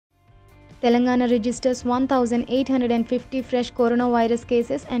Telangana registers 1,850 fresh coronavirus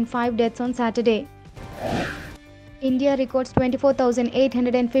cases and 5 deaths on Saturday. India records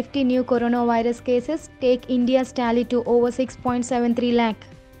 24,850 new coronavirus cases, take India's tally to over 6.73 lakh.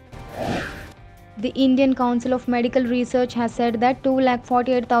 The Indian Council of Medical Research has said that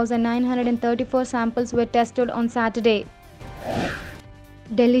 2,48,934 samples were tested on Saturday.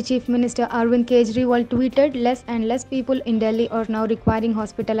 Delhi Chief Minister Arvind Kejriwal tweeted, "Less and less people in Delhi are now requiring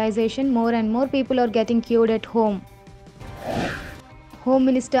hospitalization. More and more people are getting cured at home." Home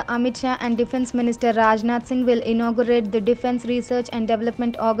Minister Amit Shah and Defence Minister Rajnath Singh will inaugurate the Defence Research and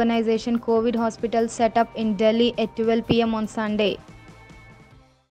Development Organisation COVID hospital set up in Delhi at 12 p.m. on Sunday.